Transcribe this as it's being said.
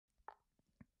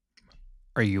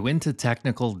Are you into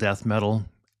technical death metal?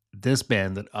 This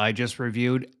band that I just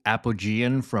reviewed,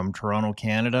 Apogean from Toronto,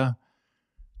 Canada,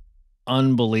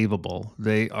 unbelievable.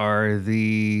 They are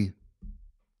the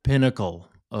pinnacle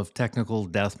of technical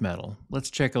death metal.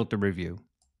 Let's check out the review.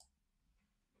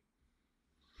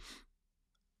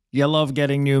 You love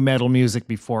getting new metal music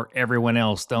before everyone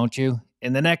else, don't you?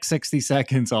 In the next 60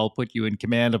 seconds, I'll put you in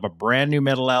command of a brand new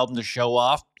metal album to show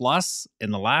off. Plus,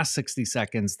 in the last 60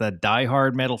 seconds, the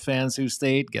die-hard metal fans who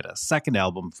stayed get a second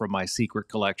album from my secret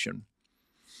collection.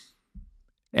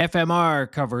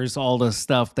 FMR covers all the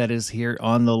stuff that is here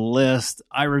on the list.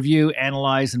 I review,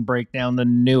 analyze, and break down the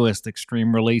newest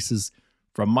extreme releases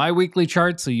from my weekly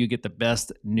chart so you get the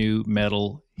best new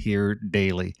metal here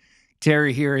daily.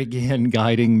 Terry here again,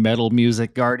 guiding metal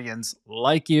music guardians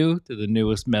like you to the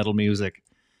newest metal music.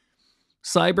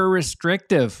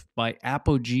 Cyberstrictive by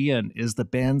Apogean is the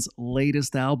band's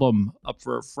latest album. Up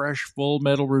for a fresh full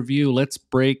metal review. Let's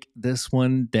break this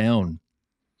one down.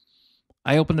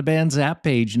 I open the band's app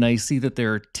page and I see that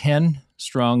there are 10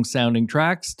 strong sounding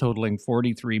tracks totaling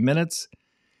 43 minutes.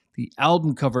 The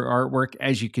album cover artwork,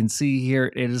 as you can see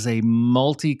here, it is a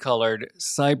multicolored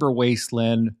cyber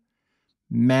wasteland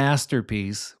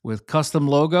masterpiece with custom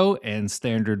logo and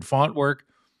standard font work.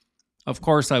 Of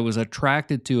course, I was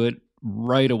attracted to it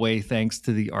right away thanks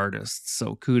to the artist,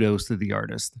 so kudos to the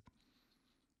artist.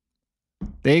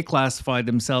 They classified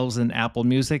themselves in Apple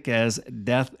Music as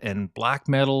death and black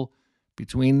metal.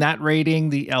 Between that rating,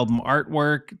 the album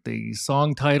artwork, the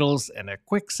song titles, and a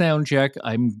quick sound check,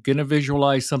 I'm going to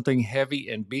visualize something heavy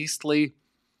and beastly.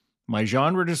 My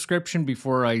genre description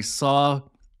before I start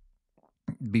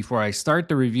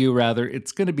the review,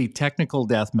 it's going to be technical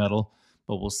death metal,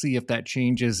 but we'll see if that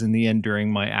changes in the end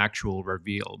during my actual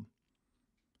reveal.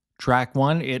 Track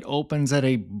 1, it opens at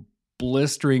a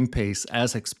blistering pace,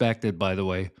 as expected, by the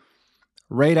way.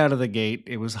 Right out of the gate,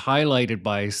 it was highlighted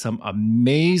by some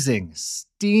amazing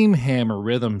steam hammer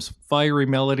rhythms, fiery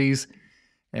melodies,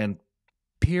 and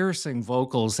piercing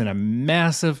vocals in a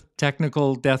massive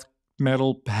technical death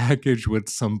metal package with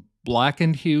some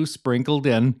blackened hue sprinkled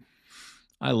in.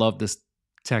 I love this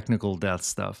technical death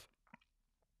stuff.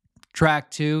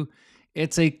 Track 2,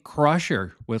 it's a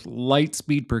crusher with light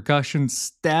speed percussion,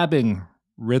 stabbing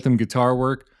rhythm guitar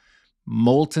work,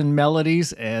 molten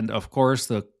melodies, and of course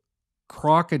the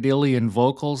crocodilian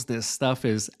vocals. This stuff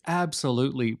is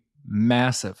absolutely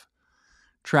massive.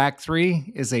 Track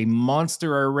 3 is a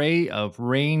monster array of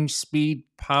range, speed,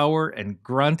 power, and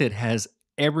grunt. It has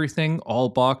everything, all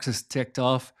boxes ticked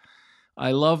off.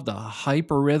 I love the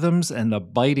hyper rhythms and the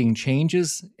biting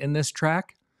changes in this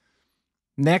track.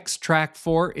 Next, track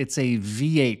 4, it's a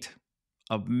V8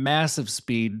 of massive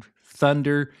speed,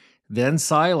 thunder, then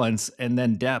silence, and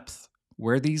then depth.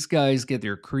 Where these guys get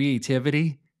their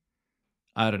creativity,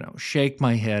 I don't know, shake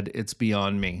my head, it's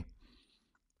beyond me.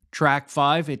 Track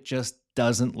 5, it just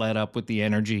doesn't let up with the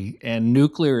energy and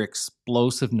nuclear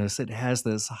explosiveness. It has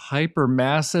this hyper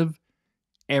massive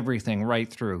everything right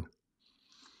through.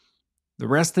 The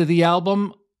rest of the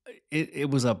album, it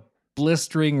was a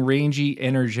blistering, rangy,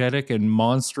 energetic, and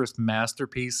monstrous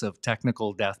masterpiece of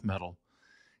technical death metal.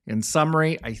 In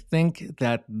summary, I think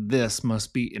that this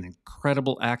must be an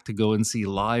incredible act to go and see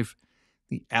live.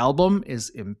 The album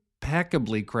is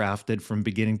impeccably crafted from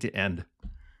beginning to end.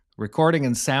 Recording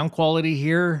and sound quality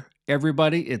here,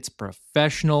 everybody, it's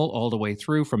professional all the way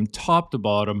through from top to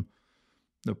bottom.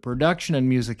 The production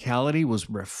and musicality was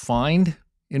refined,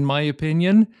 in my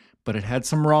opinion, but it had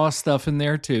some raw stuff in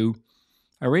there too.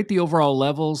 I rate the overall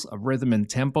levels of rhythm and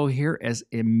tempo here as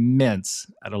immense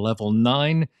at a level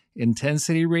 9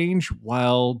 intensity range,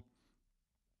 while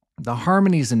the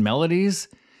harmonies and melodies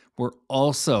were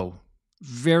also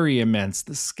very immense.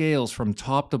 The scales from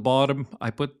top to bottom,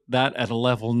 I put that at a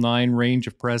level 9 range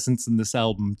of presence in this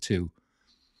album too.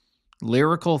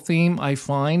 Lyrical theme, I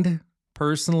find,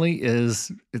 personally,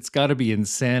 is it's got to be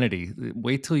insanity.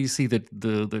 Wait till you see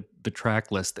the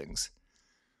track listings.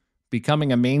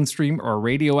 Becoming a mainstream or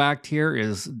radio act here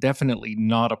is definitely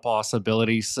not a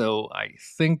possibility, so I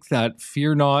think that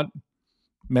fear not,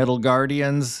 metal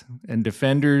guardians and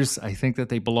defenders, I think that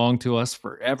they belong to us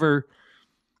forever.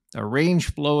 The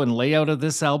range, flow, and layout of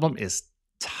this album is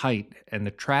tight, and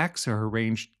the tracks are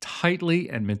arranged tightly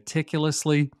and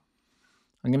meticulously.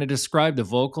 I'm going to describe the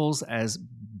vocals as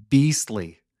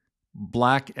beastly,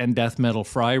 black and death metal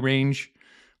fry range,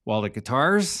 while the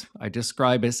guitars I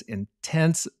describe as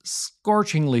intense,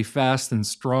 scorchingly fast and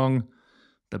strong.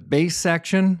 The bass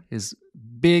section is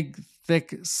big,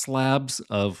 thick slabs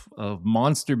of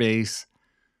monster bass.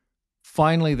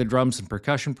 Finally, the drums and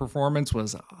percussion performance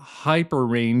was hyper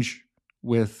range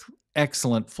with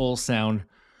excellent full sound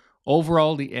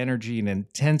Overall, the energy and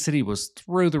intensity was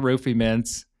through the roof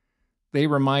immense. They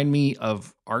remind me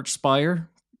of Archspire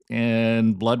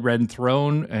and Blood Red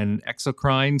Throne and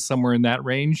Exocrine, somewhere in that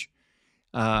range.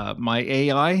 My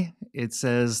AI, it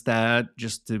says that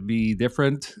just to be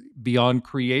different, Beyond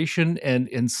Creation and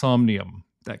Insomnium.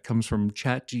 That comes from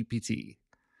ChatGPT.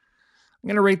 I'm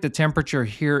going to rate the temperature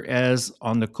here as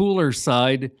on the cooler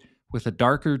side with a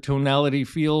darker tonality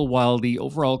feel, while the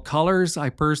overall colors I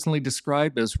personally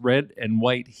describe as red and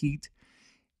white heat.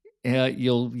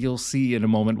 You'll see in a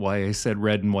moment why I said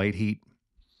red and white heat.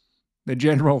 The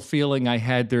general feeling I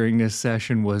had during this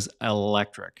session was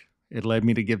electric. It led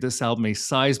me to give this album a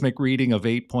seismic reading of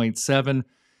 8.7.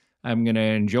 I'm going to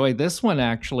enjoy this one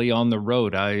actually on the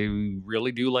road. I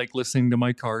really do like listening to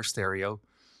my car stereo.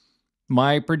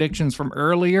 My predictions from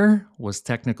earlier was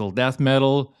technical death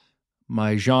metal.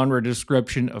 My genre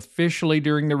description officially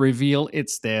during the reveal, it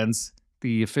stands.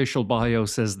 The official bio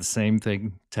says the same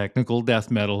thing, technical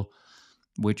death metal,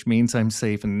 which means I'm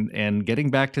safe. And getting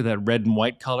back to that red and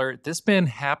white color, this band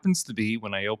happens to be,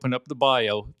 when I open up the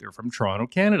bio, they're from Toronto,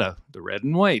 Canada, the red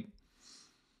and white.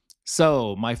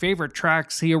 So my favorite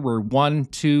tracks here were 1,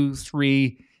 2,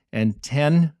 3, and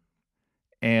 10.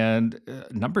 And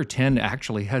number 10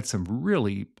 actually had some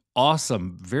really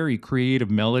awesome, very creative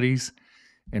melodies.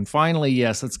 And finally,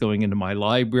 yes, it's going into my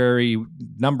library,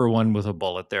 number 1 with a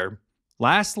bullet there.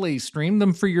 Lastly, stream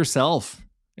them for yourself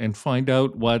and find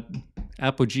out what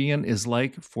Apogean is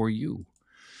like for you.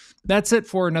 That's it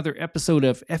for another episode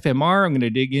of FMR. I'm going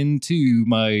to dig into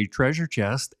my treasure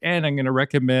chest, and I'm going to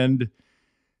recommend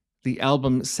the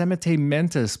album Semite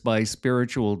Mentis by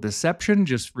Spiritual Deception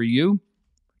just for you.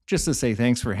 Just to say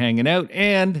thanks for hanging out,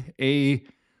 and a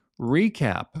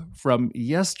recap from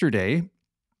yesterday.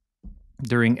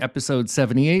 During episode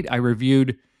 78, I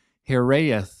reviewed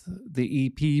Heraeth, the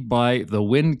EP by The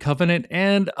Wind Covenant,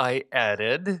 and I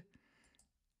added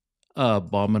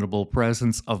Abominable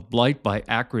Presence of Blight by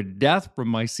Acrid Death from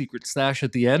my secret stash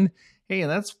at the end. Hey, and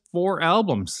that's 4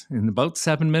 albums in about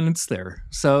 7 minutes there.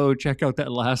 So check out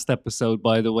that last episode,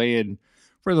 by the way, and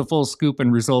for the full scoop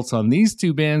and results on these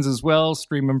 2 bands as well,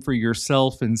 stream them for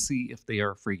yourself and see if they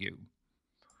are for you.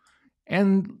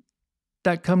 And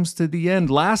that comes to the end.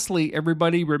 Lastly,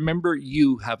 everybody, remember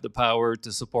you have the power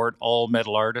to support all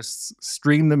metal artists.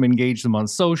 Stream them, engage them on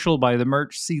social, buy the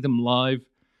merch, see them live,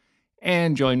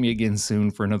 and join me again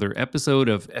soon for another episode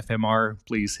of FMR.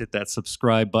 Please hit that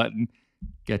subscribe button.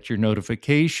 Get your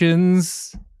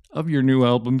notifications of your new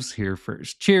albums here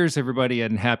first. Cheers, everybody,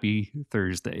 and happy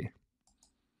Thursday.